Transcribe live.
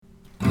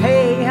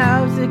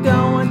it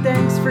going?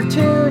 Thanks for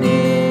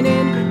tuning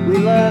in. We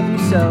love you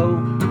so.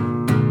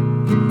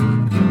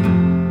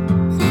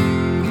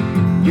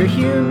 Your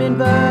human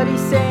buddy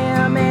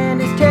Sam and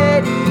his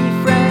teddy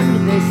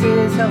friend. This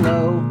is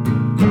hello.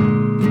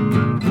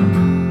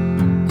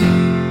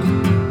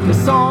 The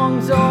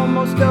song's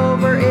almost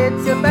over.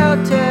 It's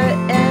about to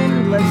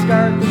end. Let's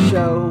start the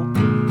show.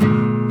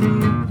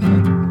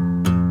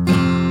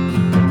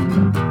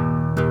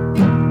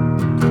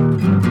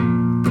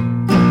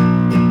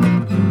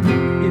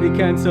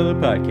 Solo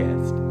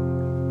podcast.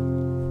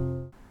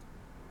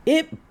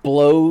 It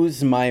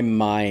blows my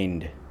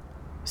mind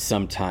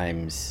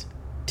sometimes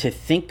to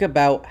think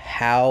about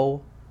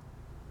how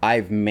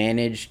I've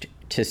managed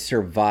to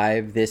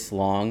survive this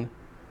long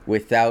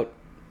without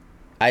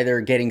either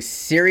getting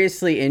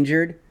seriously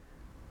injured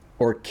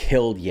or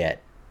killed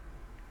yet,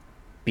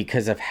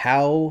 because of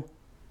how,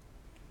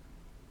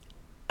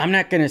 I'm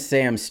not going to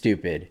say I'm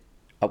stupid.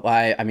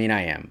 I mean,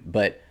 I am,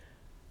 but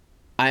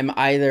I'm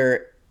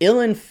either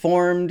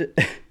ill-informed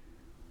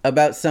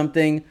about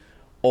something,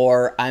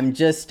 or I'm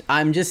just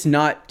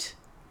not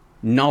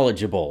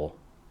knowledgeable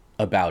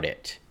about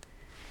it.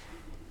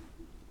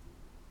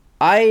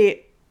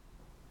 I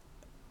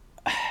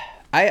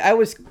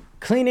was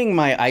cleaning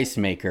my ice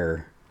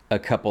maker a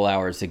couple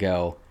hours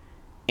ago,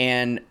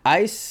 and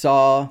I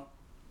do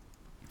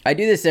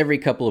this every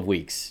couple of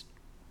weeks,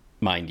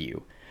 mind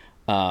you.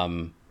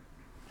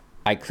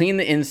 I clean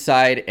the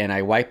inside and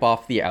I wipe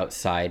off the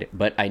outside,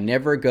 but I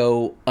never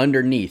go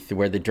underneath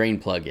where the drain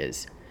plug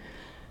is.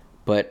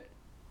 But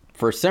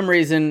for some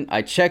reason,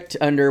 I checked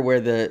under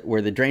where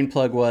the drain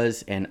plug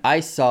was, and I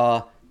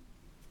saw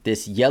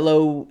this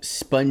yellow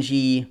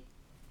spongy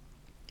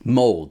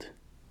mold,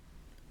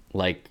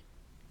 like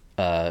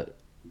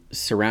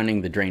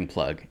surrounding the drain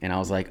plug. And I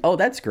was like, "Oh,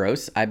 that's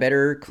gross. I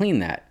better clean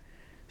that."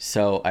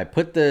 So I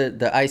put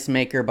the ice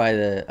maker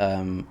by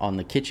on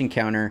the kitchen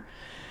counter.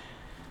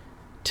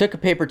 Took a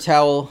paper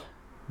towel,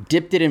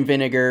 dipped it in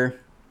vinegar,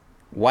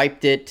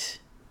 wiped it,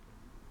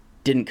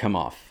 didn't come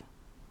off.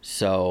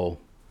 So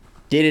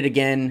did it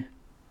again,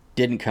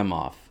 didn't come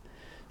off.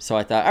 So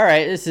I thought, all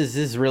right, this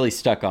is really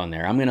stuck on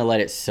there. I'm going to let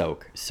it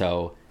soak.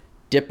 So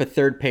dip a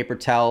third paper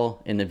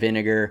towel in the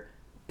vinegar,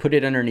 put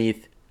it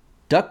underneath,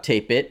 duct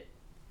tape it,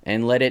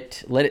 and let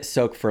it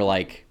soak for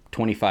like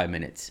 25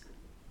 minutes.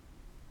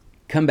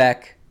 Come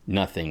back,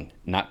 nothing,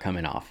 not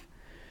coming off.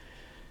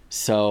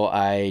 So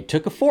I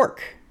took a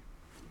fork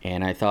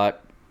and I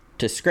thought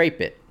to scrape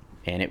it,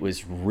 and it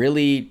was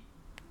really,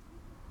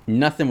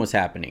 nothing was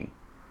happening.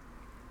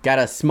 Got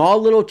a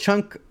small little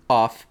chunk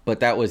off,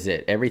 but that was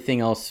it. Everything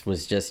else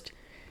was just,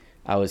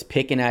 I was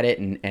picking at it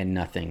and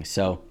nothing.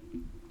 So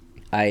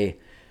I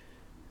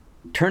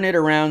turn it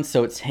around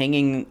so it's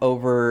hanging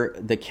over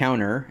the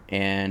counter,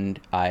 and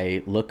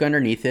I look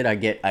underneath it. I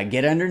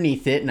get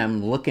underneath it, and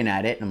I'm looking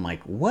at it, and I'm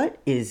like, what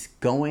is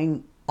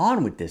going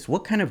on with this?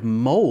 What kind of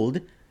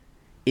mold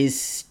is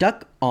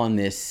stuck on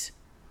this?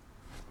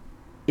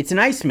 It's an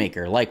ice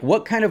maker. Like,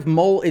 what kind of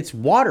mold? It's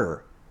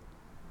water.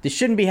 This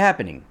shouldn't be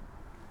happening.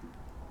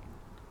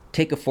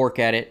 Take a fork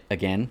at it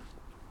again.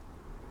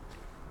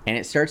 And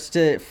it starts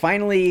to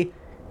finally,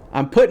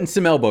 I'm putting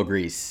some elbow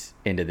grease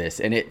into this.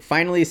 And it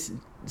finally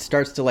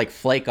starts to like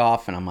flake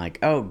off. And I'm like,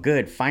 oh,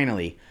 good,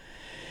 finally.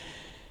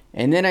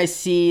 And then I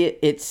see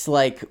it's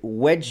like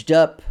wedged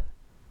up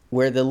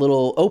where the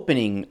little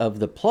opening of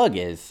the plug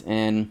is.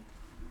 And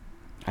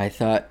I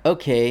thought,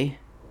 okay,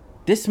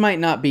 this might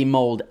not be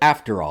mold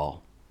after all.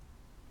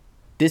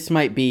 This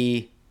might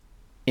be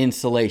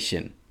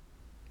insulation.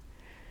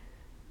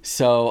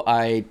 So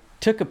I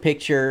took a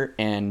picture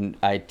and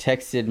I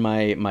texted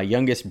my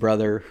youngest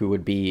brother, who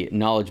would be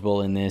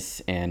knowledgeable in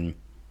this, and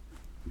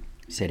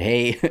said,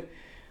 hey,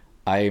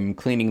 I'm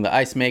cleaning the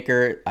ice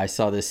maker. I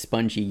saw this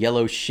spongy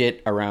yellow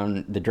shit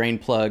around the drain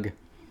plug.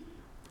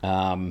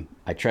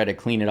 I tried to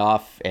clean it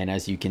off, and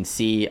as you can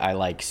see, I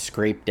like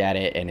scraped at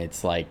it, and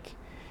it's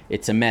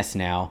a mess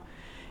now.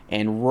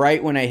 And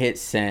right when I hit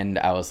send,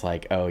 I was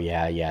like, oh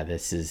yeah,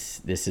 this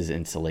is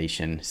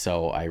insulation.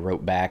 So I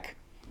wrote back,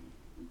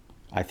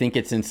 I think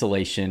it's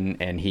insulation.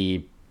 And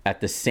he,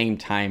 at the same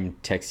time,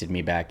 texted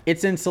me back,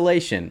 it's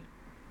insulation.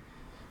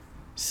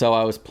 So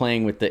I was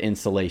playing with the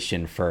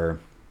insulation for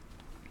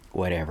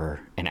whatever,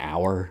 an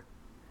hour.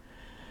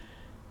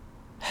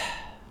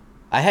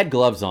 I had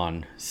gloves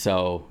on,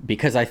 so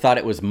because I thought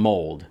it was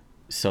mold,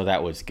 so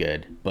that was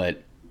good.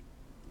 But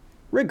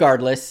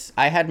regardless,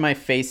 I had my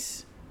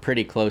face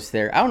pretty close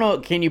there. I don't know,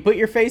 can you put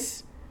your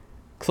face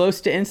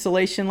close to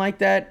insulation like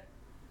that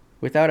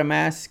without a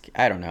mask?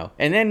 I don't know.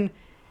 And then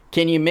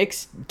can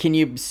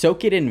you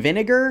soak it in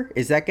vinegar?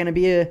 Is that going to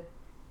be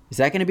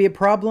a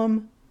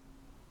problem?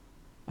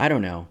 I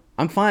don't know.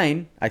 I'm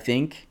fine, I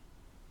think.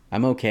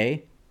 I'm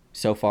okay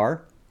so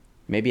far.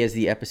 Maybe as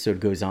the episode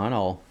goes on,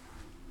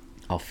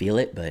 I'll feel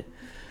it, but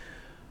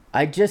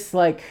I just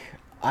like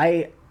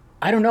I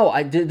don't know.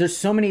 There's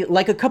so many,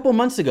 like a couple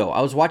months ago, I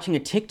was watching a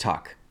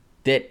TikTok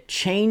that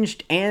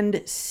changed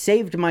and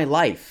saved my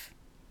life,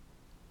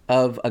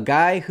 of a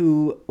guy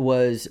who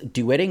was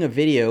duetting a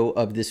video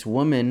of this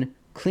woman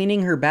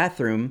cleaning her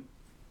bathroom,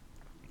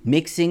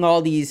 mixing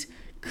all these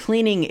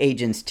cleaning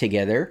agents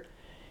together.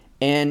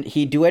 And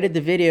he duetted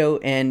the video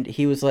and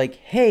he was like,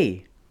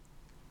 hey,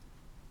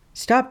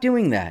 stop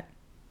doing that.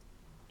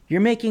 You're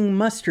making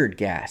mustard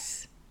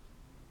gas.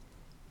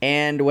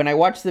 And when I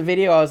watched the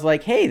video, I was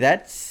like, hey,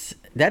 that's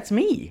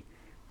me.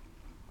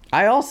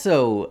 I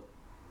also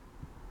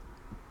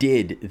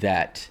did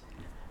that.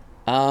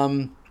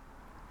 I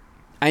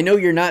know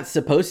you're not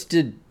supposed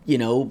to,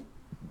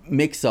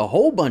 mix a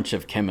whole bunch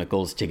of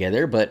chemicals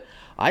together, but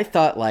I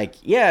thought like,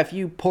 yeah, if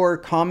you pour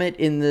Comet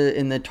in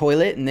the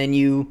toilet and then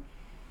you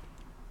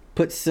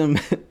put some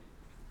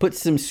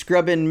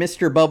scrubbing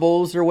Mr.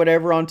 Bubbles or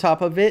whatever on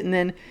top of it, and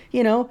then,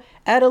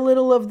 add a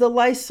little of the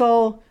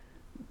Lysol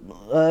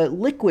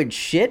liquid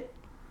shit.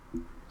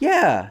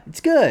 Yeah,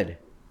 it's good.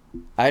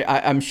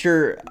 I'm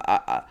sure.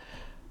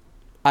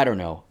 I don't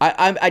know.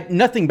 I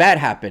nothing bad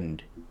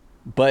happened,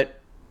 but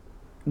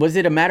was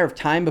it a matter of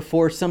time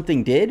before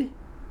something did?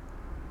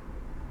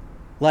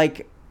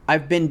 Like,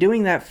 I've been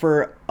doing that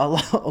for a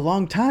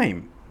long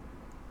time,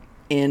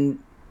 and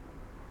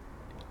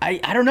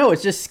I don't know.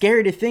 It's just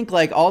scary to think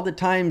like all the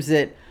times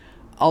that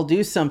I'll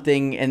do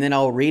something and then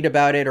I'll read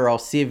about it or I'll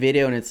see a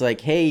video and it's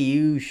like, hey,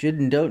 you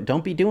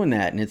don't be doing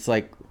that. And it's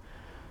like,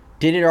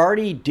 did it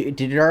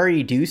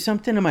already do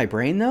something to my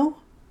brain though?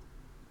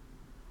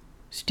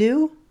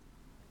 Stu?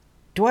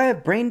 Do I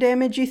have brain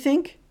damage, you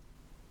think?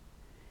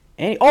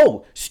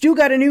 Stu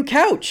got a new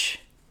couch.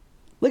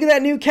 Look at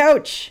that new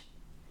couch.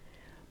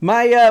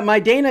 My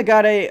Dana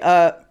got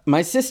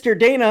my sister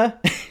Dana.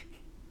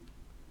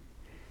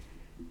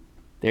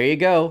 There you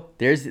go.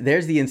 There's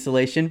the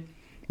installation.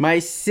 My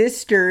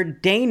sister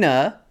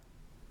Dana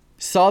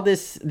saw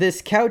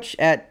this couch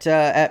at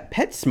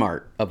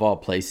PetSmart of all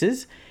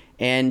places,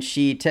 and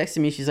she texted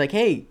me. She's like,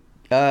 "Hey,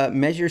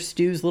 measure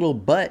Stu's little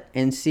butt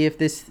and see if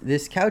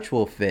this couch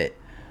will fit.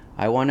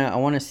 I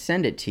wanna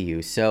send it to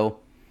you." So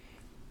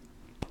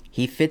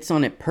he fits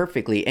on it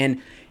perfectly,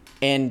 and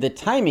the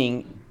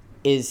timing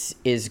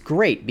is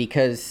great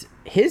because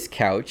his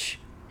couch,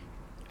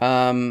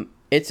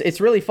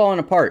 it's really falling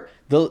apart.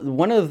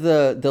 One of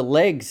the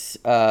legs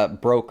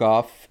broke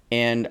off,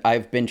 and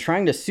I've been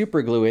trying to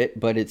super glue it,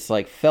 but it's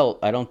like felt.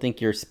 I don't think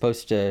you're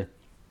supposed to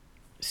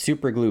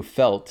super glue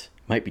felt.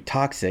 Might be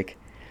toxic.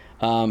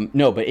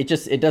 No, but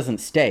it doesn't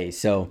stay.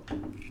 So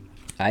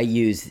I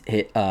use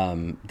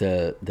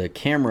the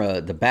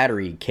camera, the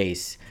battery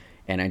case,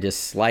 and I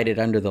just slide it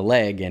under the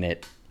leg, and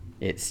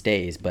it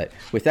stays. But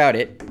without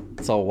it,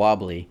 it's all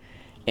wobbly.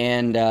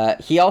 And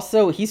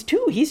he's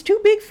too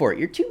big for it.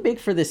 You're too big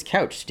for this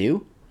couch,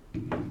 Stu.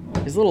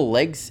 His little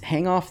legs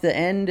hang off the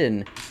end,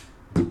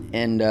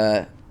 and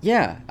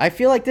yeah, I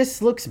feel like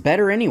this looks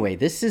better anyway.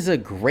 This is a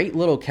great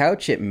little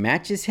couch. It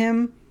matches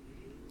him.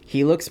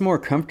 He looks more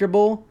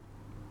comfortable,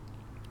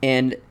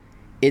 and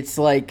it's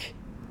like,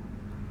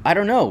 I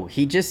don't know.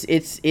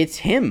 It's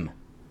him.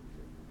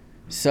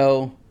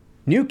 So,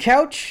 new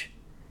couch,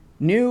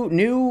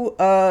 new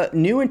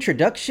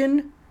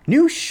introduction,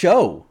 new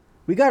show.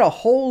 We got a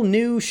whole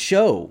new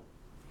show.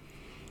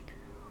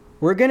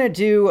 We're going to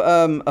do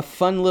a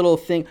fun little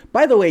thing.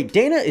 By the way,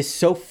 Dana is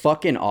so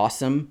fucking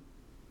awesome.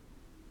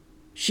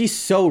 She's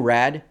so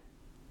rad.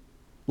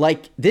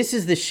 Like, this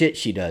is the shit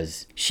she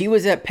does. She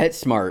was at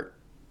PetSmart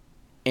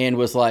and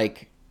was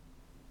like,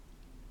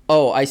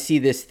 "Oh, I see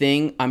this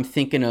thing. I'm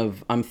thinking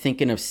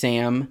of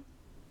Sam.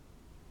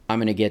 I'm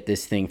going to get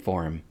this thing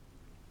for him."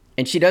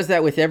 And she does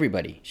that with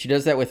everybody. She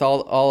does that with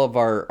all of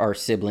our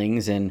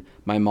siblings and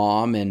my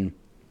mom, and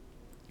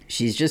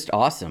she's just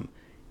awesome.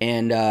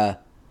 And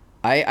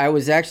I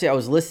was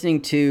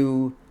listening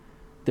to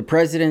the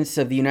presidents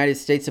of the United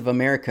States of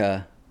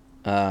America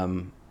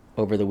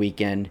over the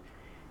weekend,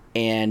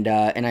 and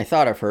I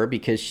thought of her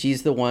because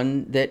she's the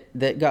one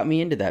that got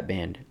me into that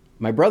band.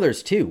 My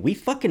brothers too. We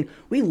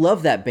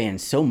love that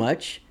band so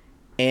much,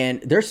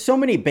 and there's so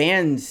many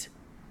bands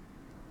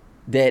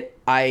that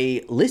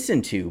I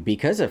listen to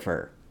because of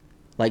her.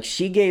 Like,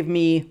 she gave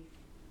me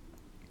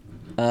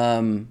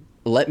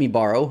Let Me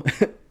Borrow.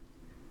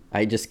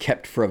 I just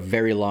kept for a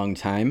very long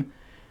time.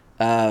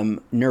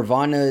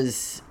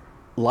 Nirvana's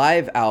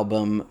live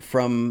album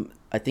from,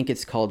 I think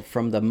it's called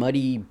From the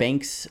Muddy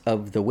Banks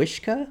of the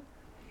Wishkah.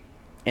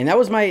 And that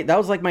was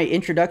like my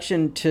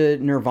introduction to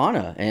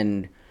Nirvana.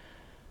 And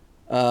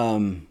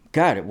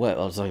God, I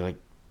was like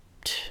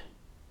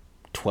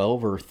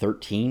 12 or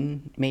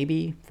 13,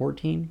 maybe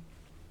 14.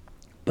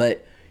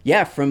 But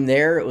yeah, from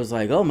there it was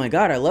like, oh my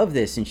God, I love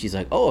this. And she's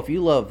like, oh, if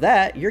you love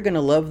that, you're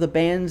gonna love the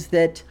bands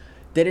that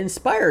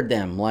inspired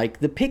them, like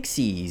the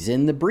Pixies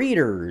and the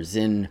Breeders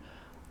and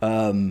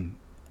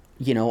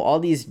all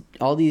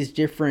these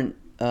different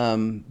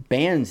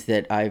bands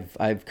that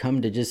I've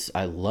come to just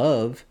I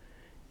love,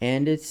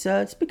 and it's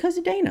because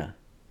of Dana.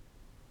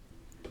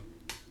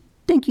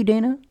 Thank you,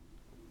 Dana.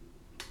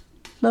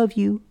 Love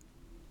you.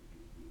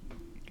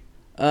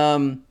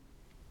 There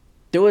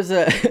was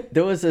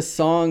a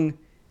song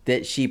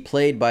that she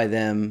played by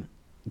them,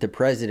 the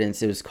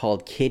Presidents. It was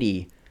called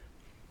Kitty.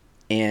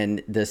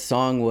 And the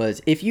song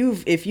was, if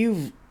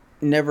you've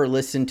never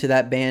listened to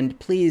that band,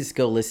 please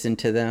go listen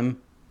to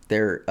them.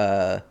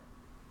 They're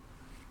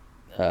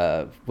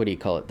what do you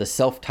call it? The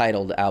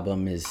self-titled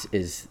album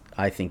is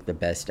I think the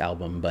best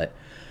album, but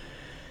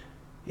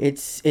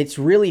it's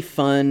really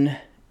fun,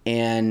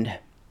 and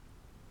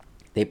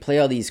they play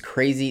all these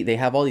crazy. They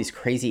have all these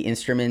crazy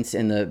instruments,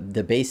 and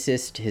the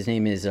bassist, his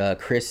name is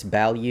Chris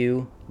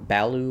Ballew,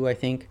 I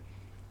think.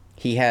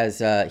 He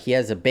has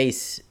a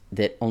bass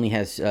that only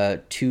has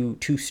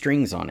two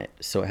strings on it,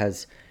 so it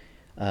has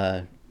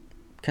kind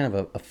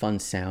of a fun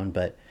sound.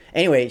 But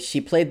anyway,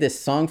 she played this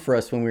song for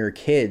us when we were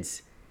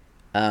kids.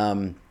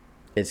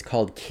 It's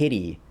called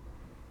Kitty,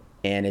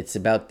 and it's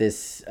about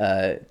this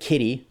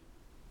kitty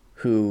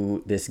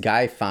who this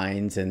guy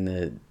finds,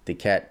 and the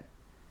cat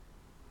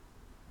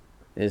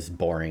is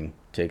boring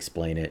to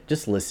explain it.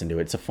 Just listen to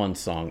it. It's a fun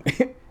song.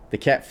 The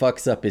cat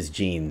fucks up his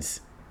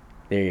jeans.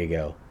 There you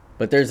go.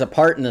 But there's a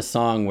part in the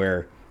song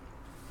where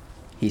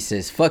he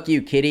says, "Fuck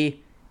you,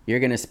 kitty. You're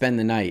going to spend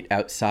the night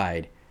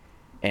outside."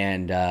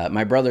 And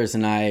my brothers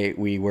and I,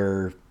 we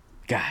were,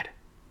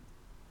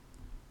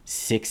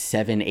 6,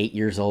 7, 8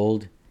 years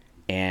old.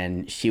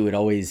 And she would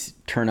always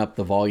turn up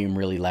the volume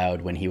really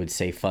loud when he would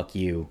say, "Fuck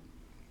you."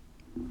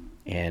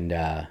 And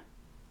that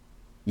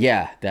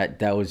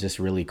was just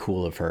really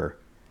cool of her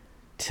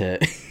to...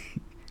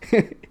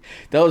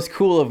 That was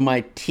cool of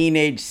my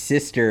teenage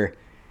sister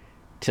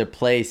to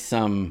play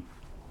some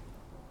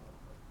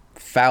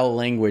foul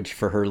language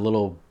for her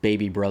little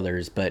baby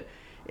brothers, but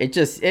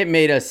it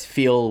made us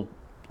feel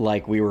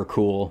like we were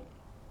cool.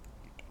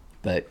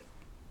 But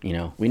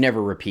we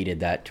never repeated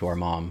that to our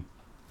mom.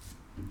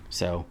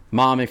 So,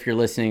 Mom, if you're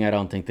listening, I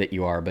don't think that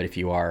you are, but if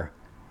you are,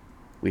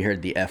 we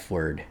heard the F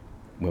word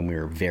when we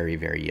were very,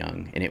 very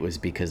young, and it was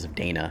because of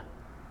Dana.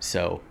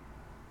 So,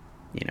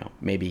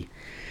 maybe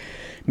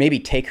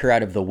take her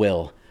out of the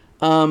will.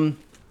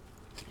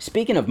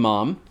 Speaking of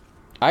Mom,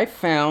 I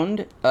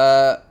found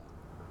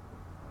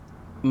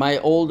my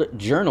old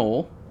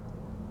journal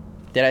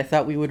that I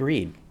thought we would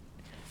read.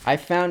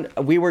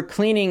 We were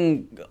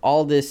cleaning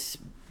all this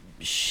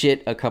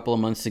shit a couple of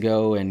months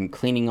ago, and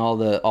cleaning all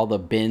the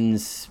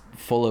bins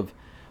full of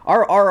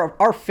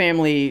our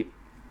family.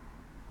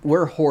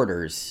 We're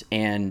hoarders,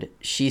 and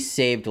she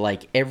saved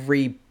like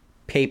every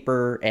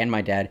paper, and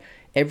my dad,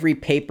 every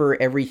paper,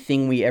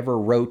 everything we ever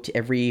wrote,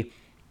 every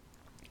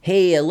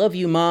 "Hey, I love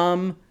you,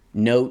 Mom"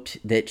 note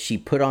that she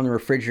put on the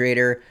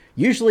refrigerator.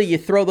 Usually you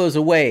throw those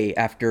away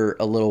after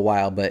a little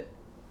while, but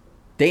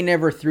they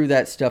never threw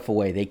that stuff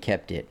away. They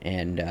kept it,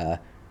 and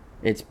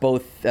it's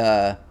both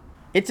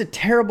it's a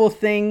terrible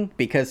thing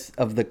because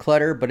of the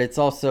clutter, but it's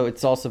also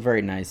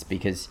very nice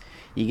because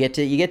you get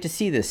to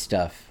see this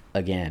stuff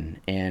again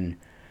and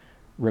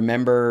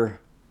remember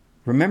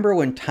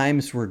when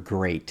times were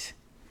great.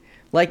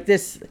 Like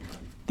this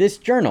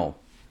journal.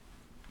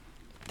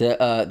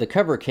 The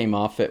cover came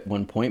off at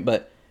one point,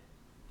 but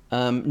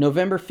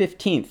November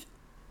 15th,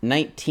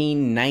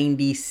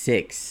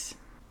 1996.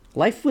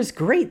 Life was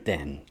great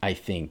then, I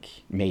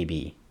think,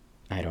 maybe.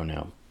 I don't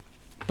know.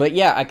 But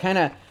yeah, I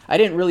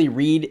didn't really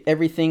read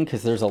everything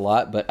because there's a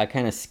lot, but I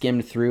kind of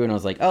skimmed through and I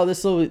was like, oh,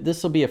 this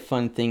will be a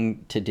fun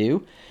thing to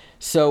do.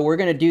 So we're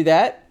going to do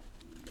that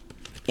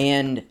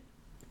and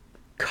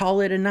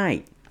call it a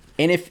night.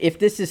 And if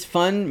this is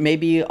fun,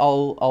 maybe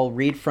I'll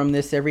read from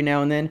this every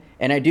now and then.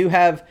 And I do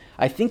have,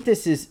 I think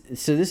this is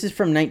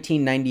from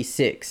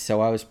 1996.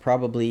 So I was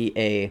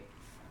probably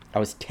I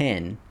was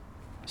 10.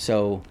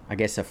 So I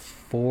guess a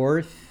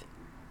fourth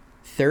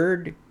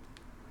grader.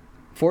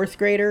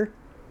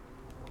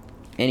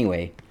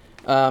 Anyway,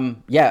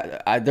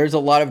 there's a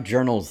lot of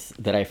journals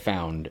that I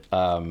found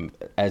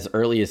as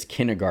early as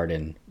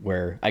kindergarten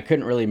where I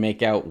couldn't really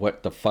make out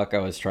what the fuck I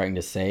was trying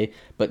to say.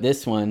 But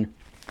this one,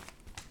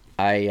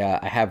 I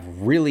had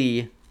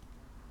really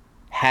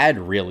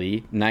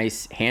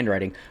nice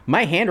handwriting.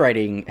 My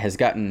handwriting has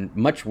gotten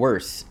much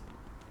worse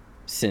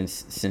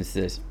since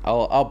this.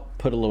 I'll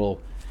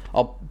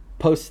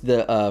post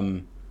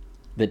the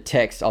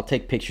text. I'll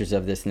take pictures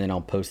of this and then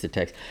I'll post the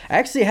text. I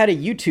actually had a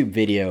YouTube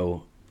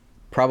video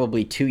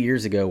probably 2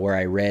 years ago where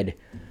I read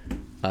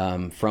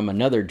from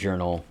another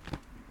journal,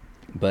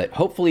 but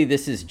hopefully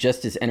this is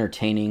just as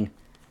entertaining.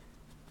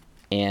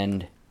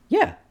 And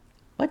yeah,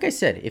 like I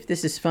said, if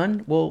this is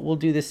fun, we'll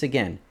do this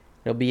again.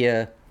 It'll be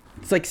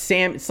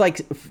it's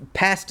like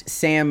past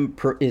Sam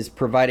is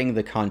providing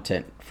the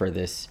content for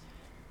this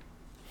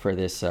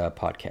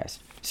podcast.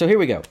 So here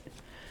we go.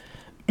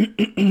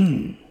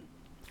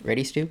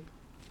 Ready, Stu?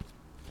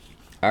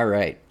 All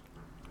right.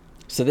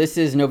 So this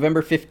is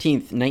November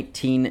 15th,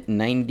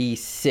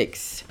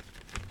 1996.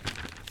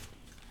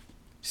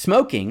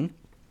 Smoking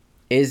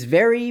is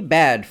very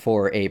bad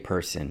for a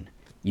person.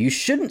 You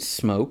shouldn't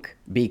smoke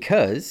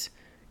because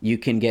you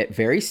can get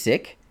very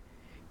sick,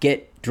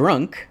 get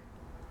drunk,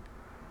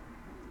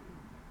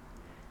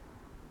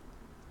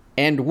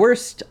 and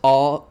worst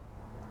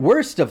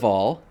of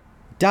all,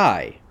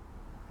 die.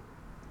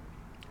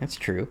 That's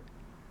true.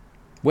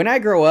 When I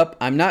grow up,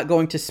 I'm not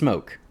going to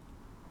smoke.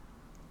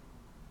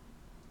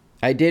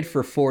 I did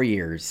for 4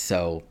 years,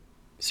 so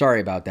sorry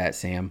about that,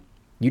 Sam.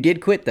 You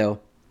did quit,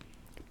 though.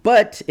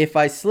 But if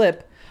I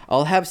slip,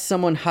 I'll have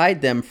someone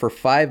hide them for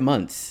 5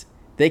 months.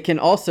 They can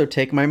also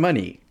take my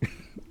money.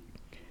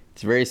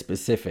 It's very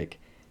specific.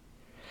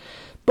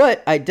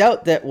 But I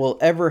doubt that will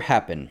ever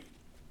happen.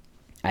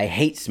 I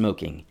hate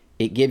smoking.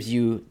 It gives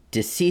you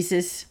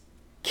diseases,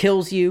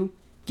 kills you,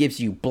 gives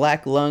you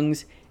black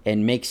lungs,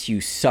 and makes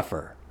you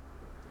suffer.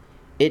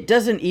 It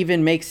doesn't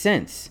even make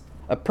sense.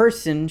 A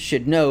person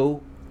should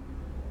know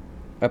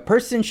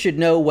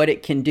what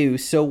it can do,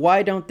 so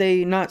why don't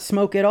they not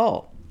smoke at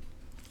all?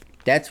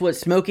 That's what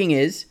smoking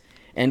is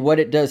and what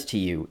it does to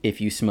you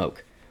if you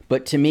smoke.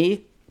 But to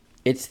me,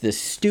 it's the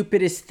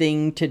stupidest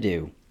thing to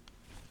do.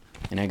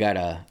 And I got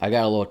a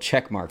little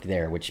check mark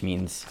there, which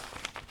means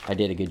I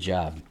did a good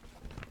job.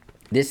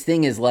 This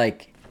thing is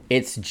like,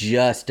 it's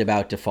just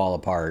about to fall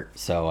apart,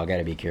 so I got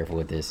to be careful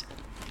with this.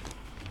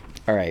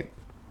 All right.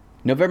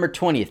 November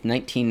 20th,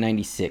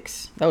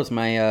 1996. That was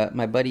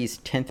my buddy's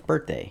 10th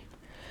birthday.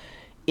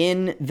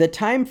 In the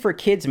Time for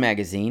Kids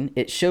magazine,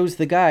 it shows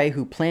the guy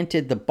who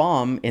planted the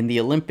bomb in the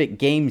Olympic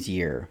Games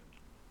year.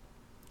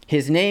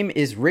 His name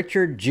is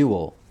Richard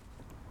Jewell.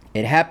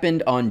 It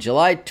happened on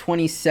July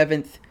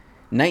 27th,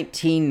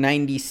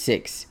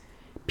 1996.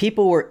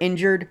 People were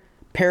injured,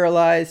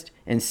 paralyzed,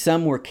 and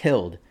some were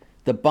killed.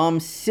 The bomb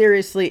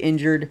seriously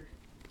injured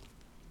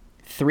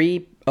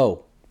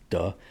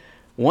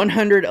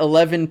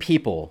 111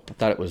 people. I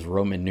thought it was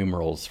Roman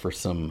numerals for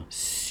some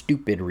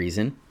stupid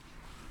reason.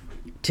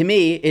 To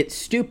me, it's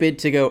stupid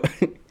to go...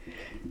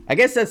 I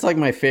guess that's like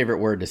my favorite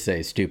word to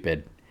say,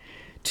 stupid.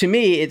 To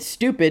me, it's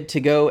stupid to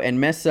go and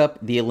mess up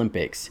the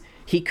Olympics.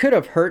 He could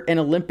have hurt an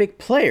Olympic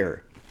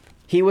player.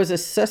 He was a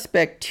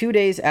suspect 2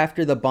 days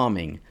after the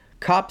bombing.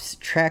 Cops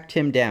tracked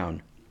him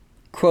down.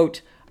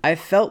 Quote, I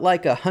felt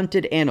like a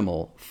hunted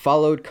animal,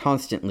 followed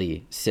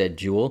constantly, said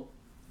Jewell.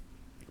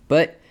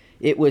 But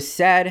it was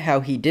sad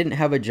how he didn't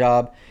have a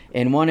job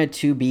and wanted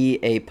to be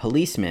a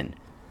policeman.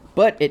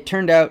 But it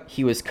turned out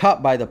he was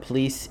caught by the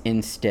police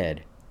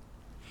instead.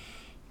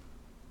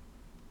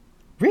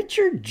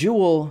 Richard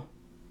Jewell,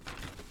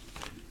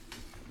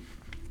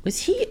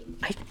 was he,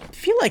 I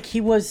feel like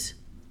he was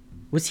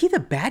he the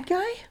bad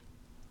guy?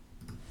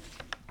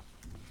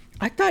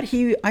 I thought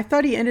he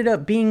ended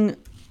up being,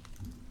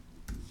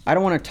 I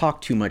don't want to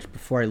talk too much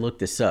before I look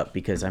this up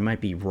because I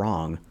might be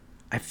wrong.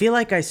 I feel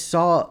like I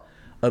saw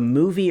a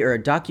movie or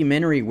a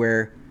documentary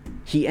where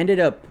he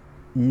ended up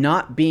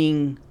not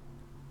being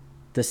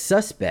the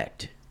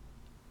suspect.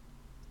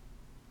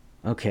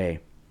 Okay.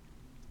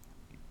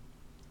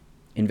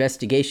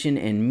 Investigation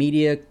and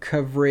media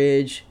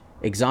coverage,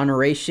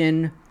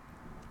 exoneration.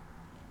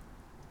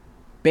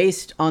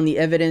 Based on the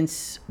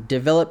evidence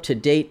developed to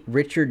date,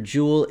 Richard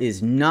Jewell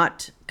is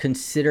not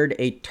considered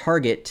a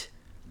target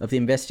of the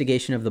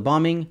investigation of the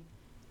bombing.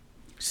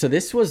 So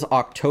this was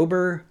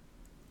October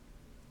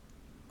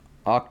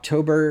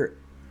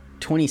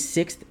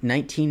 26th,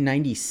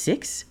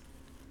 1996?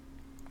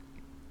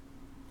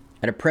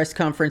 At a press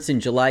conference in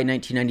July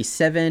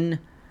 1997,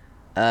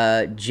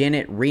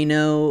 Janet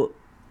Reno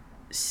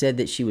said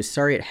that she was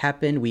sorry it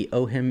happened. We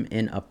owe him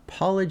an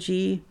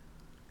apology.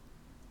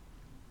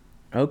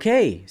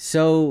 Okay,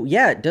 so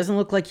yeah, it doesn't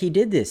look like he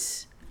did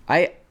this.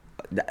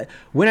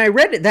 When I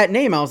read that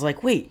name, I was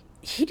like, wait,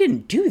 he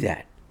didn't do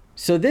that.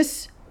 So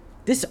this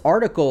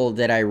article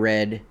that I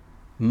read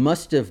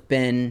must have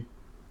been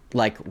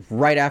like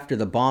right after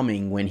the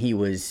bombing when he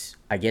was,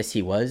 I guess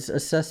he was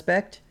a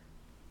suspect.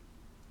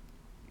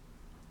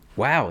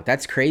 Wow,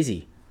 that's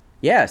crazy.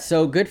 Yeah,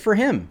 so good for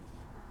him.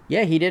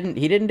 Yeah, he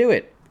didn't do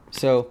it.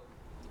 So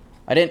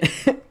I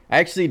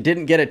actually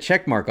didn't get a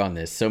check mark on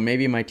this. So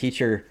maybe my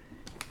teacher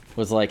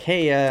was like,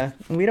 hey,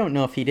 we don't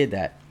know if he did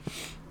that.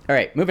 All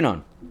right, moving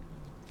on.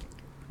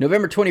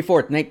 November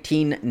 24th,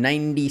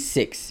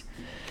 1996.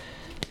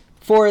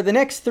 For the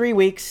next 3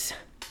 weeks,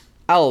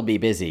 I'll be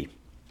busy.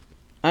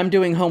 I'm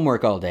doing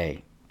homework all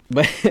day.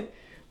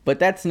 But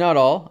that's not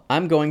all.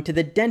 I'm going to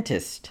the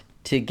dentist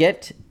to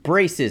get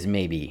braces,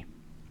 maybe.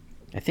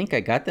 I think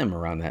I got them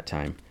around that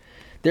time.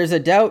 There's a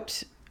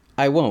doubt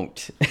I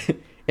won't.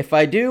 If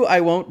I do,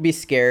 I won't be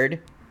scared.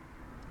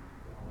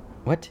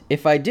 What?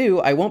 If I do,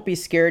 I won't be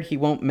scared he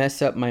won't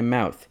mess up my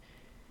mouth.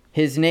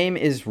 His name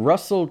is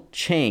Russell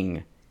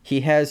Chang.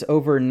 He has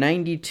over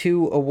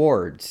 92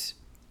 awards.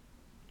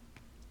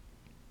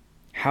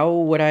 How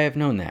would I have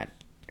known that?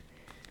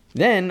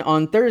 Then,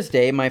 on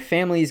Thursday, my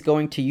family's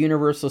going to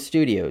Universal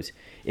Studios.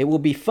 It will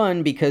be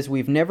fun because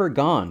we've never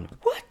gone.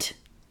 What?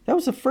 That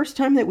was the first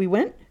time that we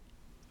went?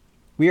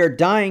 We are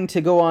dying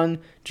to go on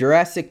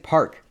Jurassic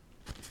Park.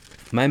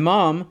 My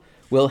mom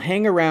will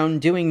hang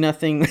around doing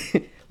nothing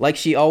like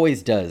she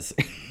always does.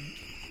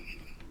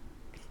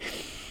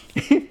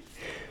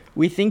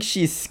 We think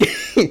she's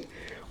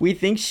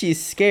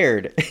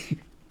scared.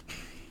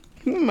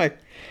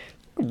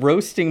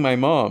 Roasting my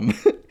mom.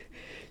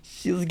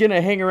 She's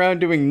gonna hang around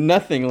doing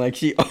nothing like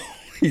she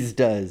always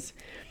does.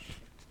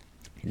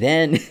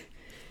 Then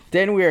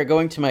we are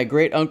going to my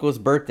great uncle's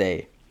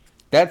birthday.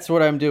 That's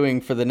what I'm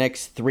doing for the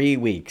next 3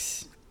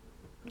 weeks.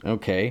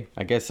 Okay,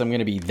 I guess I'm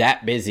gonna be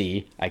that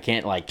busy. I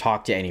can't like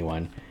talk to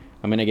anyone.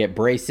 I'm gonna get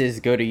braces,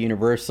 go to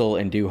Universal,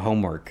 and do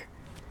homework.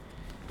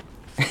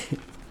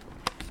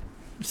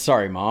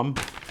 Sorry, Mom.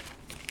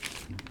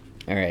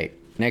 All right,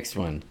 next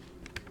one.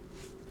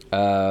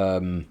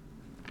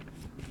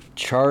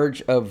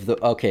 Charge of the...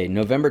 Okay,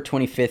 November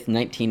 25th,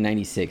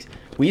 1996.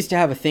 We used to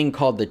have a thing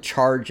called the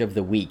Charge of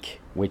the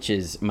Week, which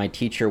is my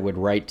teacher would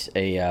write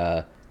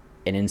an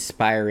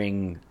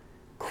inspiring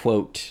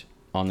quote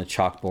on the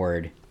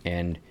chalkboard,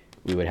 and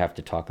we would have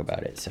to talk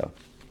about it. So,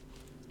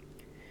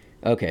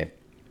 okay.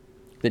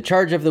 The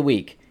Charge of the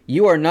Week.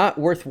 You are not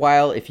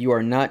worthwhile if you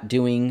are not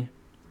doing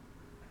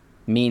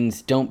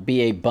means don't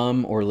be a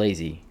bum or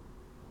lazy.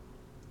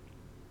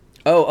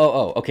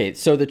 Oh. Okay,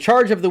 so the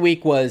charge of the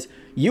week was,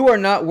 you are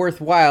not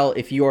worthwhile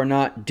if you are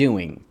not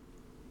doing.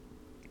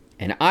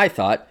 And I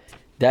thought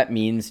that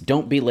means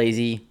don't be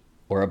lazy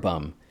or a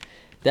bum.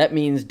 That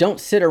means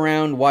don't sit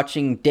around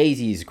watching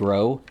daisies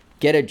grow.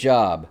 Get a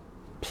job.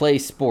 Play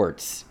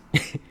sports.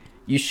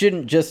 You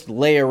shouldn't just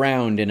lay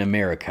around in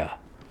America.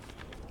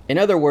 In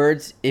other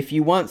words, if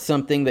you want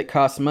something that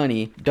costs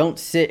money, don't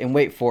sit and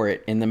wait for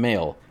it in the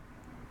mail.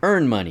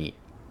 Earn money.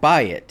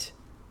 Buy it.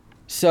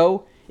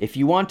 So, if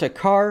you want a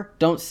car,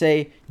 don't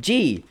say,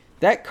 gee,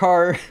 that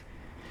car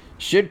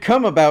should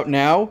come about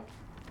now.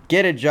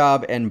 Get a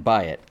job and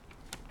buy it.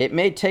 It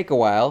may take a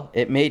while.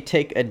 It may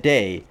take a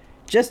day.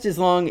 Just as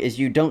long as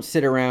you don't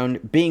sit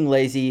around being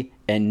lazy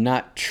and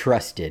not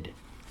trusted.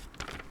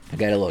 I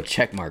got a little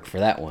check mark for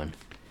that one.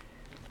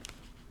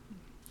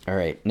 All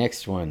right,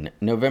 next one.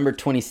 November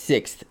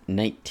 26th,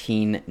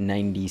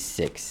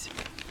 1996.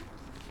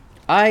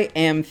 I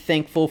am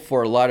thankful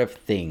for a lot of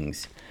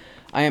things.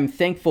 I am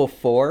thankful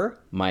for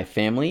my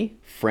family,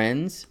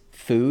 friends,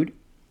 food,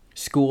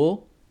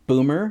 school,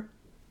 Boomer,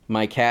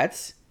 my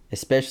cats,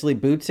 especially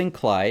Boots and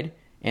Clyde,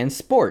 and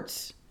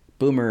sports.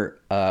 Boomer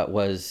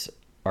was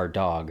our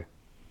dog.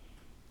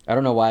 I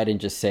don't know why I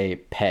didn't just say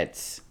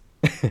pets.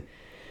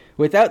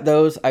 Without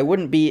those, I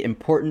wouldn't be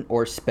important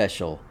or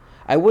special.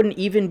 I wouldn't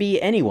even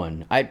be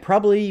anyone. I'd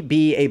probably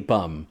be a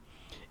bum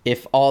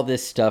if all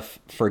this stuff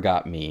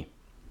forgot me.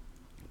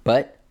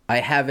 But I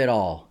have it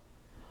all.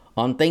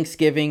 On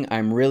Thanksgiving,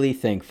 I'm really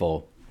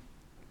thankful.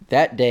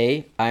 That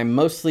day, I'm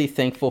mostly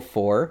thankful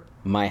for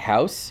my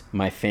house,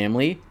 my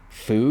family,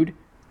 food,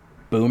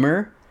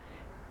 Boomer,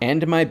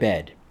 and my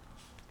bed.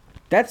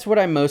 That's what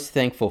I'm most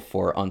thankful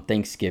for on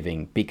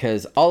Thanksgiving,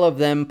 because all of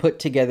them put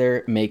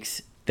together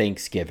makes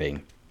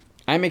Thanksgiving.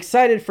 I'm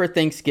excited for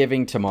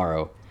Thanksgiving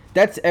tomorrow.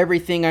 That's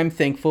everything I'm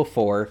thankful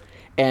for,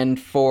 and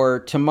for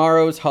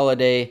tomorrow's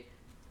holiday,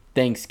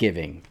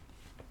 Thanksgiving.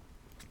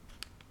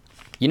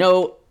 You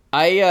know,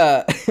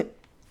 I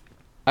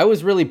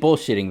was really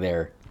bullshitting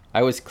there.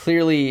 I was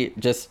clearly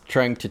just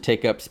trying to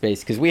take up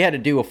space because we had to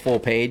do a full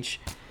page.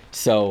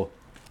 So,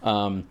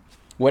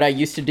 what I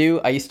used to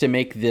do, I used to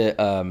make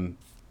the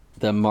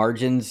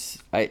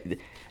margins.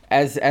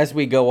 As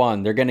we go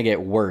on, they're gonna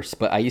get worse.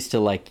 But I used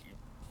to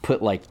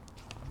put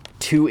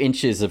 2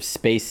 inches of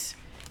space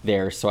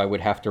there, so I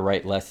would have to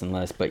write less and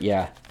less. But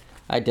yeah,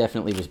 I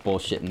definitely was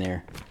bullshitting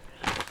there.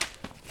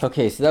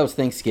 Okay, so that was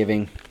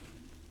Thanksgiving.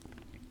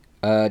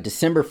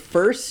 December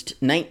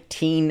 1st,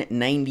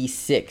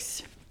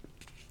 1996.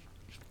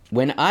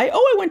 When I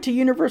went to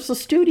Universal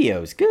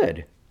Studios.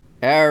 Good.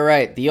 All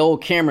right, the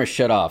old camera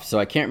shut off, so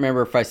I can't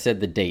remember if I said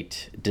the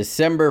date.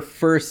 December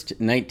 1st,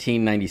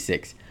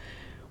 1996.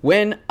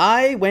 When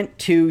I went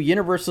to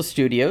Universal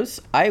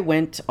Studios, I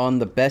went on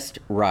the best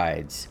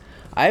rides.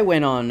 I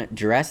went on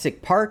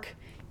Jurassic Park,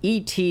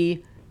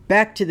 E.T.,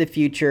 Back to the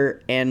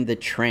Future, and the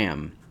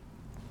Tram.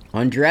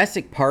 On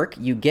Jurassic Park,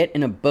 you get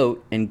in a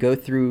boat and go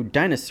through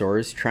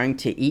dinosaurs trying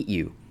to eat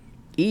you.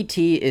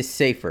 E.T. is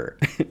safer.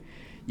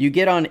 You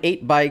get on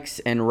 8 bikes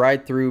and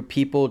ride through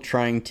people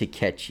trying to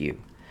catch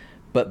you.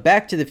 But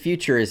Back to the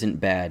Future isn't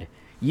bad.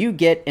 You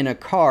get in a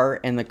car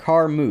and the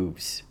car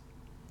moves.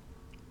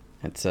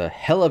 That's a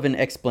hell of an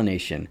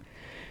explanation.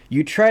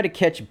 You try to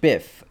catch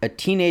Biff, a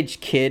teenage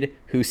kid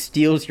who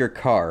steals your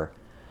car.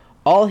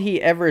 All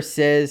he ever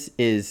says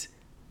is,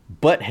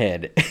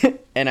 butthead.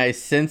 And I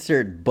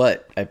censored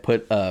butt. I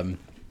put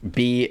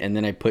B and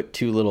then I put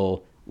 2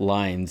 little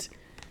lines.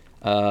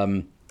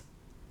 The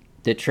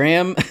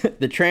tram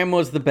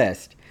was the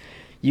best.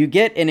 You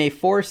get in a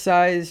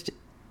four-sized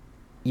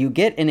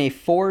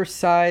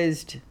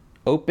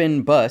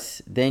open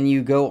bus, then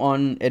you go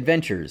on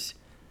adventures.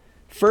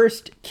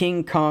 First,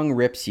 King Kong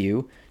rips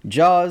you,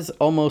 Jaws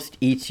almost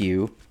eats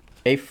you,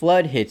 a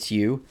flood hits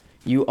you,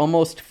 you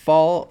almost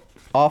fall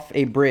off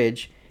a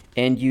bridge,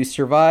 and you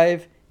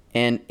survive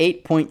an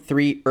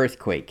 8.3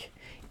 earthquake.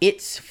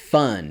 It's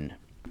fun.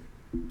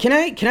 Can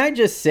I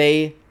just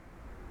say,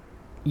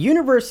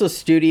 Universal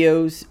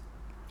Studios,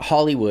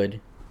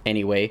 Hollywood,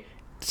 anyway,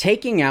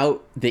 taking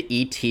out the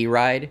E.T.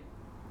 ride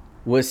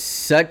was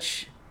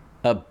such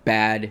a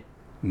bad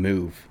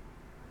move.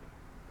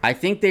 I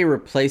think they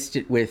replaced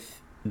it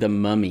with the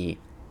Mummy,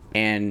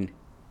 and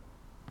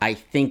I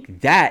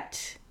think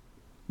that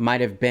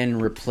might have been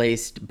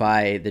replaced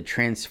by the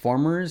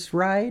Transformers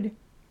ride.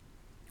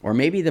 Or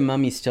maybe the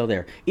mummy's still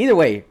there. Either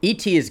way,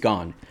 E.T. is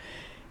gone.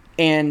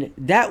 And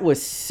that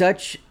was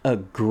such a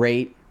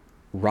great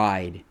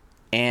ride.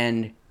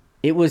 And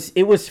it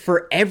was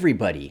for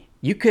everybody.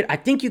 I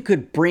think you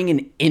could bring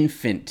an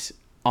infant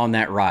on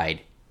that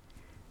ride.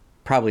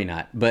 Probably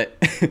not, but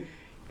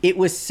it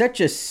was such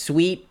a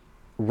sweet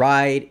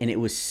ride, and it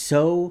was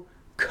so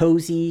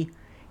cozy.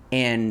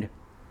 And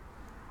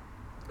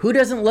who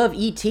doesn't love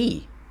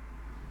E.T.?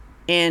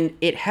 And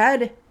it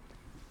had,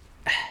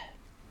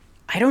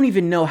 I don't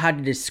even know how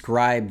to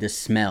describe the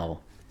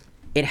smell.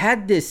 It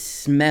had this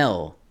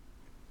smell.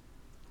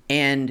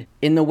 And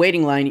in the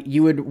waiting line,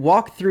 you would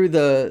walk through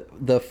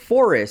the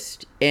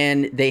forest,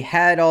 and they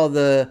had all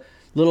the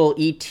little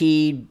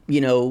E.T.,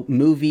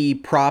 movie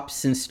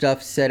props and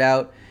stuff set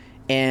out.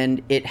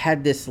 And it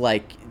had this,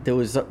 like, there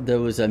was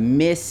a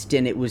mist,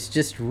 and it was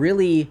just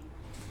really,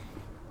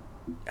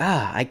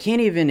 I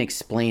can't even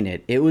explain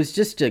it. It was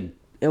just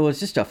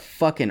a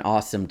fucking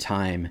awesome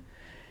time.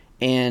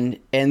 And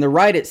the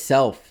ride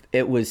itself,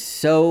 it was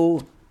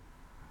so,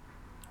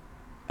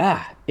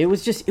 it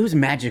was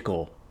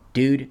magical.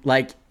 Dude,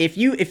 like, if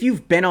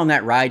you've been on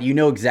that ride, you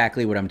know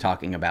exactly what I'm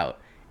talking about.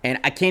 And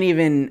I can't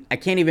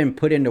even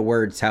put into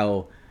words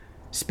how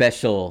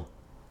special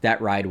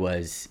that ride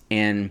was.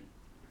 And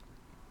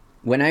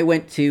when I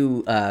went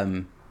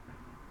to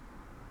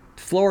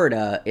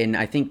Florida in,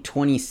 I think,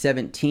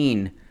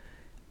 2017,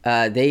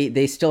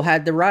 they still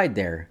had the ride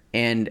there.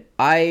 And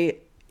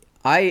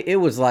it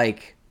was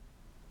like,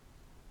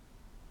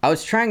 I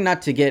was trying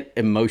not to get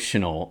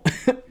emotional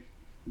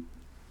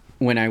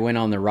when I went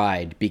on the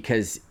ride,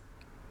 because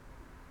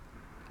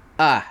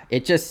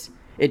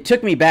it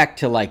took me back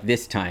to, like,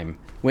 this time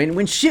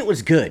when shit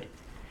was good.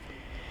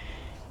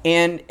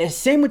 And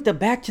same with the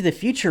Back to the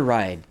Future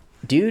ride.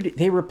 Dude,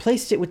 they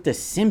replaced it with The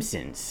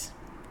Simpsons.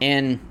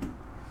 And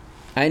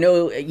I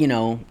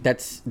know,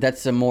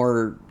 that's a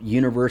more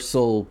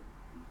universal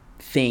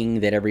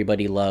thing that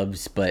everybody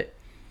loves, but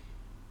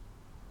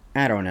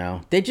I don't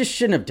know. They just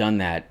shouldn't have done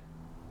that.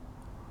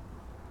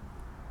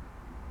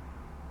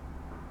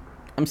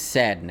 I'm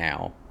sad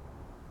now.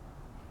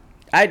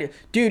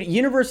 Dude,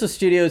 Universal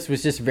Studios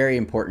was just very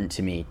important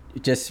to me,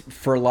 just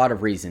for a lot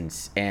of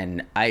reasons,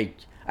 and I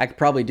could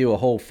probably do a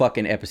whole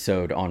fucking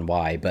episode on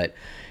why, but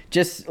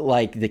just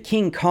like the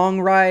King Kong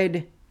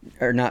ride,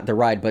 or not the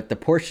ride, but the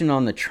portion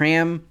on the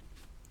tram,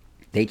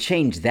 they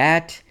changed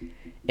that,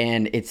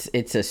 and it's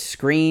a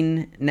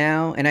screen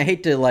now, and I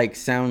hate to, like,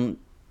 sound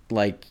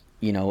like,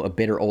 a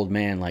bitter old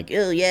man, like,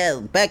 oh yeah,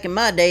 back in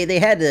my day they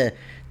had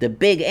the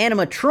big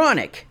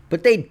animatronic,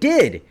 but they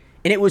did,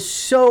 and it was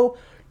so...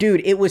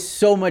 Dude, it was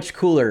so much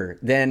cooler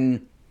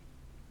than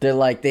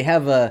they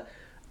have a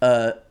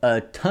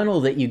tunnel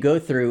that you go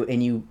through,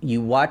 and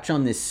you watch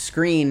on this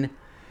screen,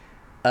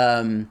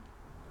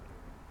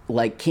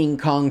 like King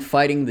Kong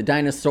fighting the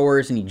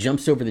dinosaurs, and he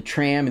jumps over the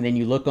tram, and then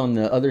you look on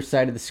the other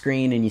side of the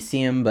screen and you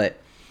see him. But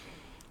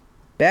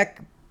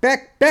back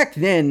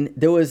then,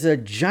 there was a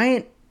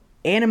giant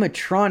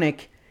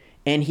animatronic,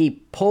 and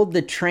he pulled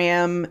the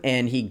tram,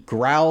 and he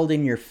growled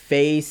in your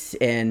face,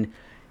 and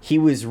he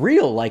was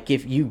real, like,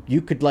 if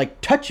you could,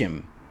 like, touch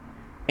him.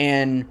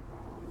 And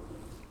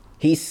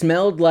he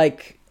smelled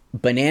like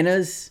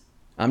bananas.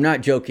 I'm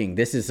not joking.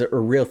 This is a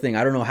real thing.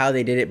 I don't know how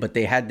they did it, but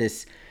they had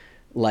this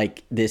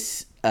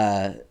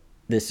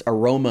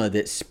aroma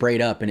that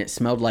sprayed up, and it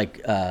smelled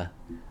like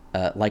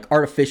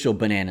artificial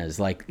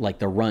bananas, like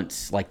the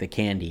runts, like the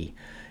candy.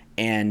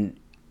 And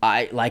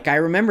I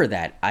remember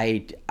that.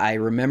 I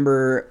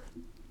remember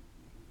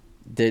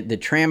the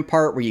tram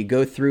part where you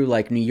go through,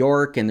 like, New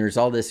York, and there's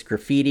all this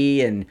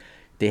graffiti, and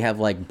they have,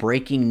 like,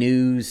 breaking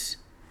news,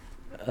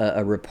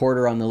 a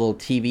reporter on the little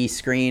TV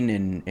screen,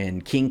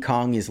 and King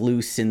Kong is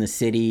loose in the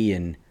city,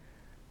 and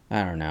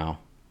I don't know.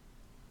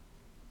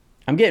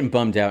 I'm getting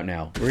bummed out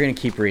now. We're gonna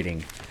keep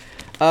reading.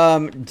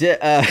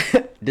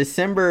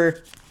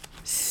 December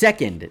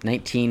 2nd,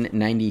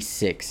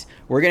 1996.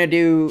 We're gonna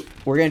do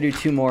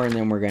 2 more, and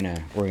then we're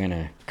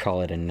gonna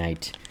call it a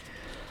night.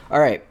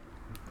 All right.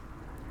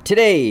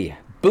 Today,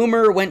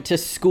 Boomer went to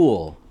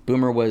school.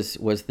 Boomer was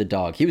the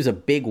dog. He was a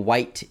big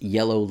white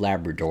yellow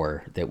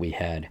Labrador that we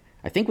had.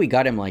 I think we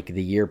got him, like,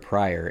 the year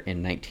prior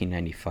in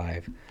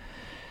 1995.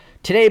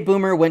 Today,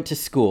 Boomer went to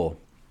school.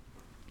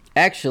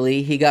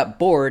 Actually, he got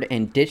bored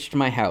and ditched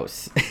my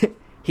house.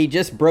 He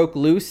just broke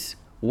loose,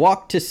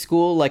 walked to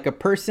school like a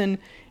person,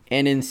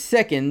 and in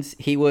seconds,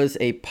 he was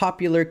a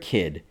popular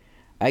kid.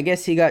 I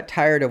guess he got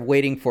tired of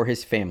waiting for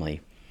his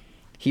family.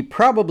 He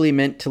probably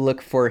meant to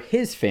look for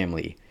his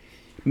family.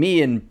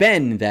 Me and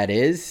Ben, that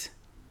is.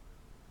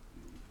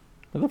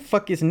 Where the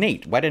fuck is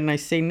Nate? Why didn't I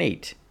say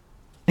Nate?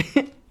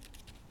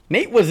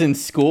 Nate was in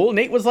school.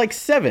 Nate was like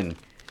 7.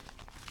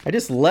 I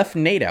just left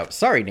Nate out.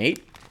 Sorry,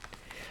 Nate.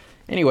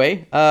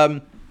 Anyway,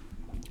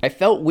 I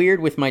felt weird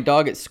with my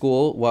dog at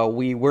school while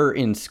we were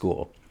in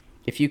school.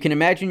 If you can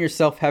imagine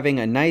yourself having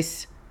a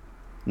nice,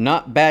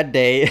 not bad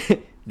day,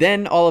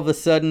 then all of a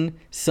sudden,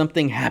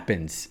 something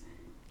happens.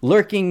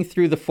 Lurking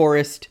through the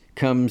forest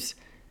comes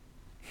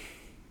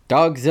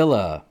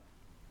Dogzilla.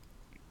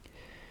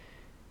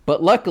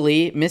 But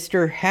luckily,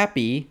 Mr.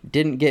 Happy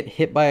didn't get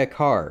hit by a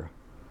car.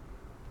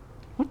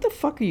 What the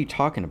fuck are you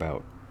talking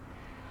about?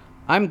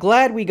 I'm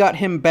glad we got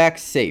him back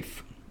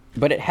safe.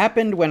 But it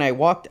happened when I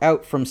walked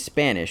out from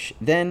Spanish.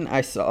 Then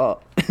I saw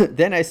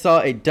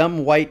a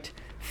dumb white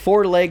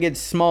four-legged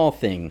small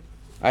thing.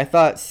 I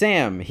thought,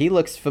 Sam, he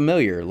looks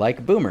familiar,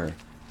 like Boomer.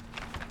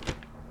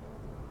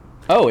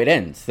 Oh, it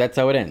ends. That's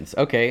how it ends.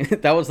 Okay,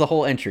 that was the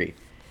whole entry.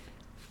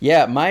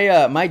 Yeah,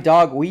 my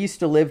dog, we used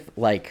to live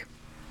like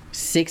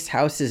 6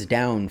 houses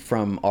down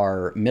from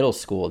our middle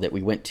school that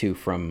we went to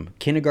from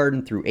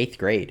kindergarten through 8th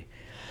grade.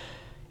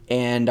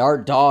 And our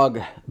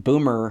dog,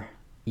 Boomer,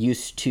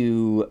 used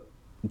to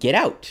get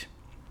out.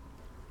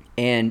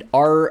 And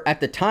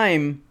at the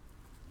time,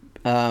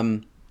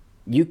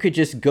 you could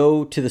just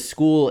go to the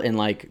school and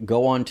like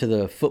go onto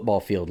the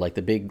football field, like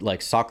the big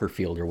like soccer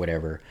field or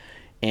whatever.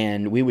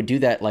 And we would do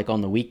that like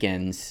on the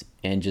weekends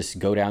and just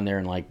go down there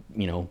and like,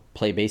 you know,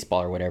 play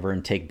baseball or whatever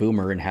and take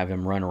Boomer and have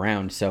him run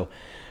around. So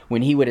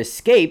when he would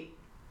escape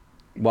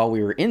while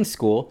we were in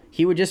school,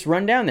 he would just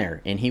run down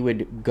there and he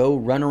would go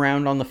run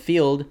around on the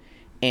field,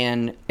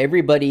 and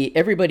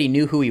everybody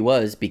knew who he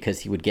was because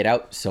he would get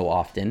out so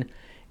often.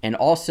 And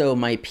also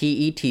my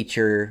PE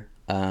teacher,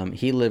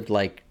 he lived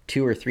like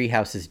 2 or 3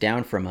 houses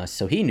down from us,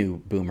 so he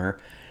knew Boomer.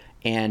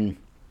 And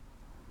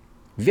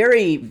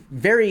very,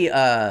 very,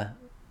 I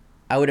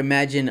would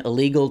imagine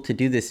illegal to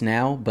do this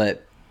now,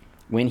 but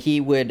when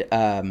he would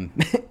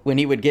when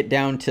he would get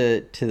down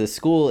to the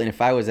school, and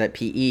if I was at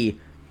PE,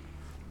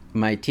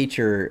 my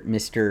teacher, I'm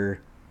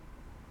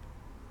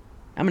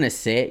going to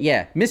say it,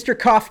 yeah, Mr.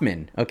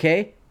 Kaufman,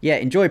 okay? Yeah,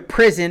 enjoy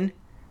prison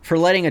for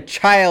letting a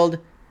child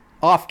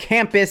off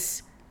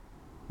campus.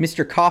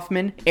 Mr.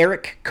 Kaufman,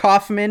 Eric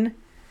Kaufman.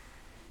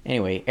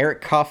 Anyway,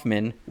 Eric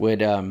Kaufman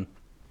would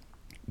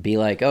be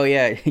like, oh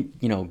yeah,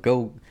 you know,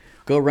 go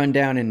run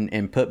down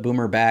and put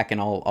Boomer back, and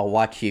I'll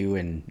watch you.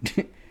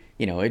 And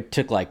you know, it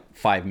took like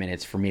 5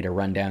 minutes for me to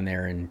run down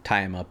there and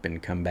tie him up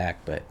and come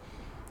back. But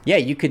yeah,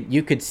 you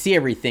could see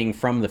everything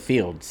from the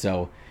field,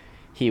 so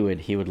he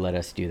would let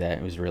us do that.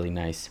 It was really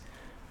nice.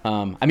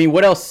 I mean,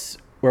 what else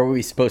were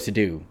we supposed to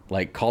do?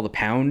 Like call the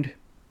pound?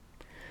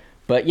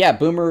 But yeah,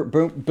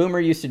 Boomer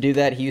used to do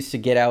that. He used to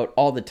get out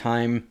all the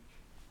time,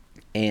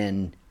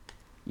 and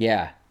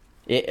yeah,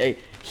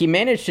 he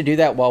managed to do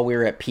that while we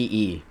were at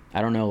PE.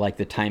 I don't know like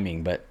the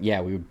timing, but yeah,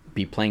 we would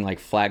be playing like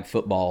flag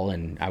football,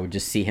 and I would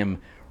just see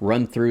him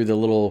run through the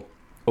little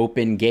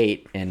open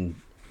gate, and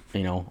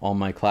you know, all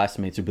my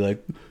classmates would be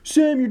like,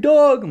 Sam, your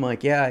dog. I'm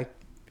like, yeah,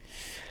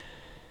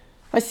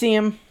 I see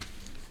him.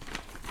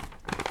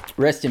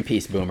 Rest in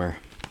peace, Boomer.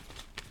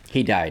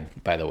 He died,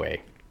 by the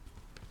way.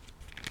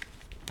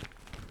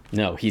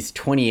 No, he's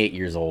 28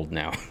 years old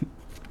now.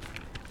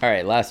 All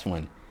right, last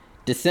one.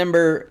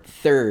 December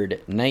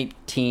 3rd,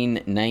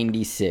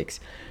 1996.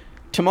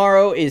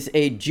 Tomorrow is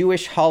a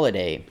Jewish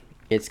holiday.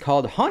 It's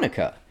called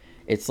Hanukkah.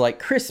 It's like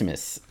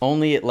Christmas,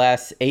 only it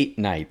lasts 8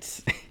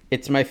 nights.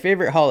 It's my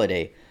favorite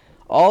holiday.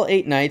 All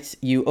 8 nights,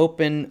 you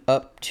open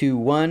up to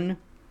 1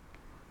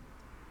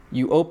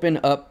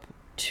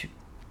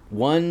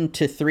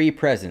 to 3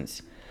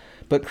 presents.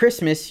 But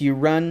Christmas, you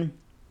run...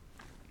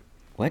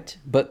 What?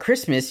 But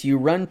Christmas, you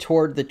run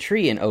toward the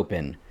tree and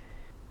open.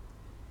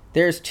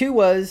 There's 2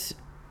 ways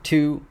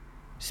to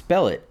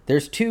spell it.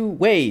 There's 2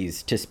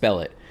 ways to spell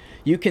it.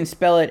 You can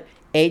spell it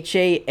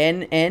Hannukkah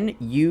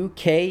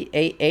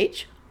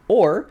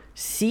or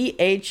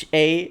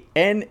Channukkah.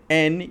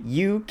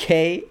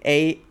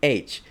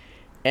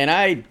 And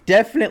I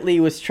definitely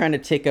was trying to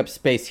take up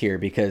space here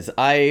because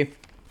I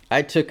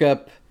took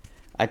up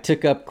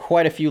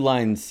quite a few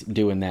lines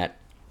doing that.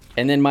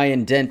 And then my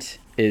indent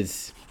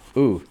is,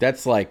 ooh,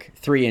 that's like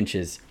 3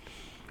 inches.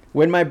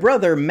 When my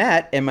brother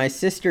Matt and my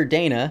sister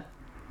Dana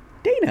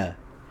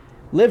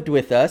lived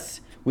with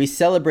us, we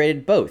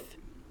celebrated both.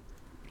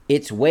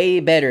 It's way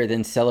better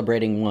than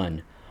celebrating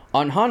one.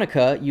 On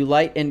Hanukkah, you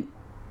light an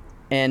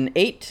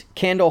 8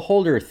 candle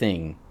holder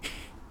thing.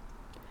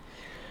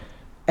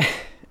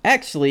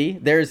 Actually,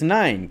 there's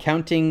 9,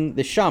 counting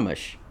the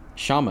shamash.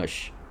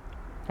 Shamash.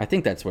 I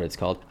think that's what it's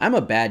called. I'm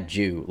a bad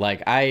Jew.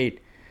 Like, I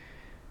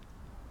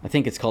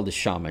think it's called the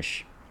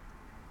shamash.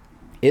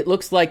 It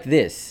looks like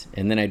this,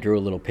 and then I drew a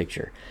little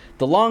picture.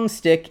 The long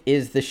stick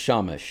is the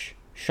shamash.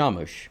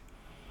 Shamash.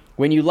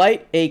 When you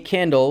light a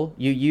candle,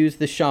 you use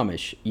the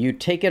shamash. You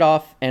take it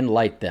off and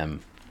light them.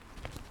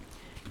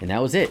 And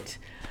that was it.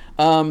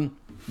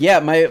 Yeah,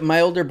 my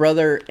older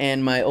brother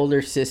and my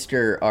older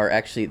sister are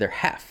actually, they're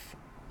half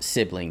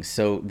siblings.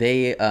 So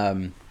they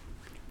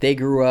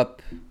grew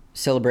up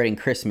celebrating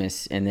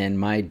Christmas, and then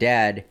my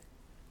dad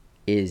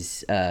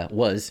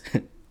was,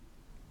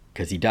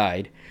 because he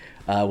died,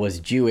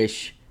 was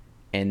Jewish,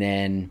 and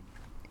then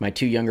my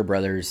 2 younger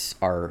brothers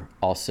are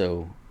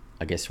also,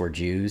 I guess, were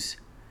Jews.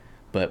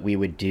 But we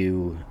would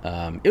do,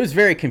 it was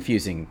very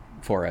confusing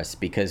for us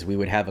because we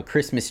would have a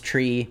Christmas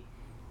tree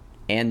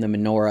and the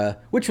menorah,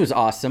 which was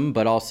awesome,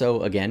 but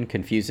also, again,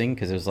 confusing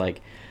because it was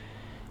like,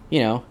 you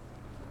know,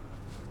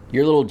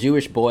 you're little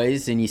Jewish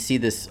boys and you see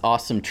this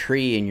awesome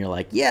tree and you're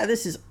like, yeah,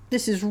 this is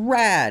this is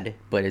rad.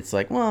 But it's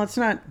like, well, it's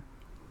not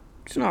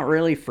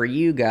really for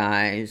you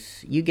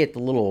guys. You get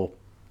the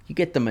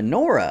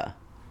menorah.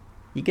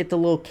 You get the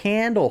little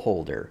candle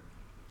holder.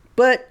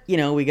 But,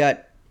 we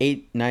got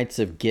 8 nights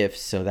of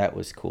gifts, so that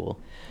was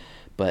cool.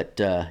 But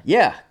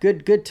yeah,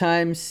 good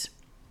times.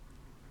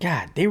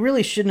 God, they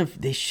really shouldn't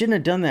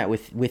have done that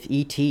with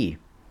E.T.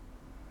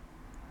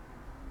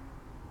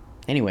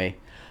 Anyway,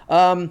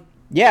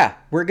 yeah,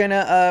 we're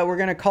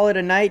gonna call it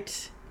a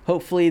night.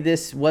 Hopefully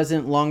this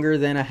wasn't longer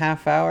than a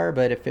half hour,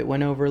 but if it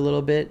went over a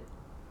little bit,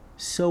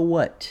 so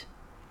what?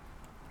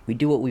 We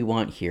do what we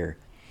want here.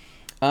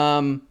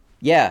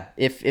 Yeah,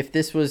 if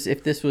this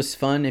was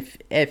fun,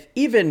 if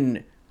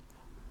even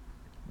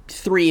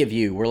 3 of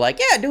you were like,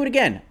 yeah, do it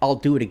again, I'll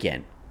do it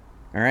again.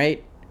 All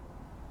right.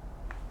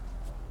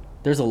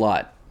 There's a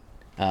lot.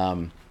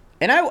 And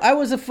I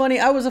was a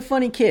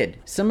funny kid.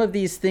 Some of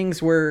these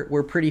things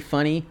were pretty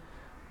funny.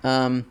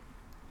 Not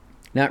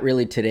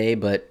really today,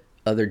 but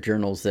other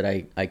journals that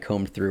I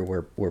combed through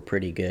were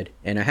pretty good.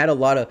 And I had a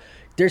lot of,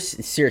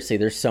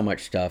 there's so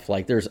much stuff.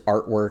 Like there's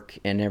artwork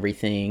and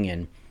everything,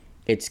 and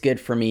it's good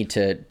for me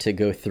to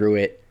go through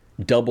it,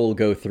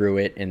 go through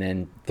it, and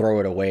then throw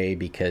it away,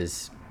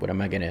 because what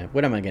am I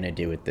gonna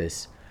do with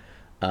this?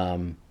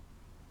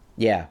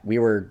 Yeah,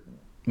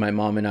 my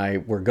mom and I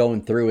were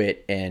going through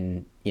it,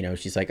 and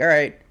she's like, all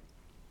right,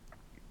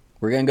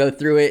 we're gonna go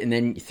through it and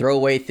then throw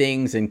away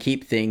things and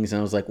keep things. And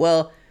I was like,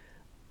 well,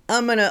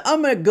 I'm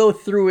gonna go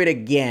through it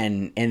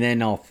again, and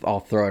then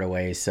I'll throw it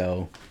away.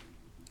 So,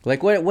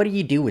 like, what do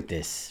you do with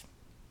this?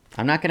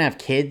 I'm not gonna have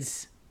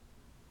kids.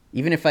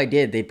 Even if I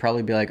did, they'd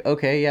probably be like,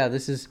 okay, yeah,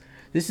 this is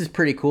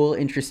pretty cool,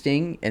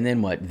 interesting. And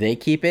then what? They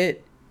keep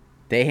it?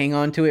 They hang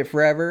on to it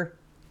forever?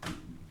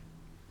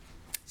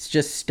 It's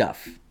just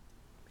stuff.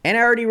 And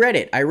I already read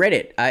it.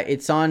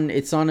 It's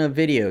on a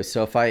video.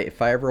 So if I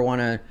ever want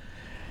to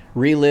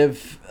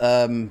relive,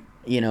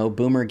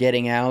 Boomer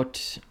getting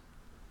out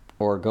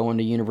or going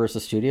to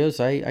Universal Studios,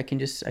 I can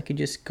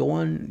just go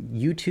on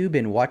YouTube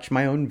and watch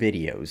my own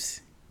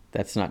videos.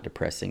 That's not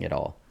depressing at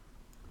all.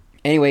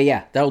 Anyway,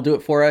 yeah, that'll do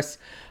it for us.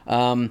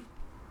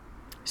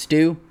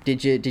 Stu,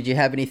 did you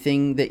have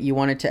anything that you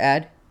wanted to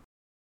add?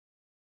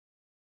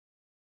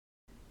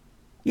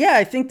 Yeah,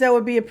 I think that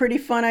would be a pretty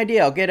fun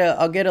idea. I'll get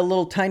a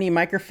little tiny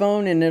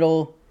microphone, and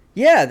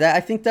I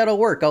think that'll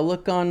work. I'll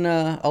look on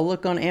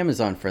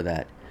Amazon for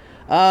that.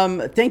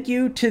 Thank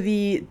you to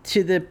the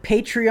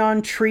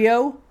Patreon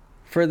trio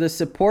for the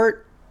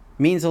support.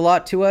 Means a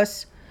lot to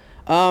us.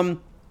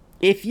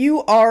 If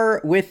you are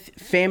with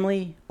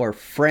family or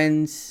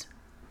friends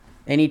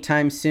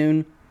anytime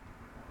soon,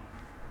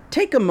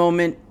 take a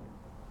moment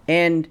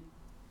and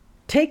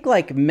take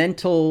like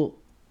mental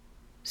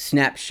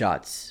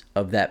snapshots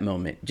of that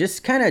moment.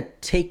 Just kind of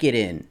take it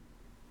in.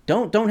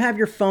 Don't have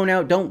your phone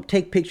out. Don't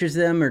take pictures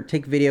of them or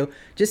take video.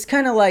 Just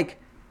kind of like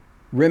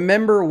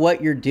remember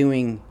what you're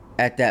doing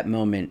at that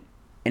moment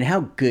and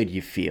how good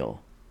you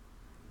feel.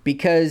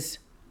 Because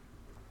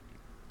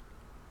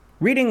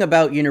reading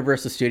about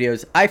Universal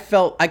Studios, I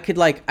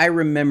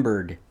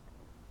remembered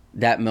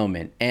that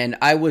moment, and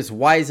I was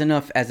wise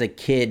enough as a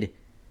kid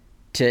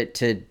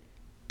to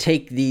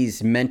take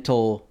these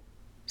mental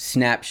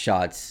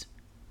snapshots,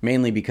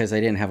 mainly because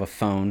I didn't have a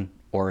phone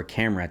or a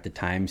camera at the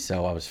time,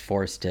 so I was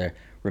forced to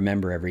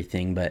remember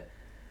everything. But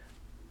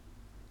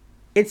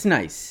it's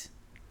nice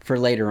for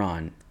later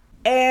on.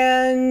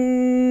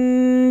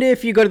 And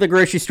if you go to the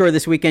grocery store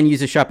this weekend,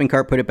 use a shopping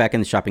cart, put it back in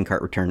the shopping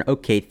cart, return.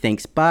 Okay,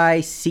 thanks.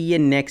 Bye. See you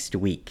next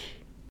week.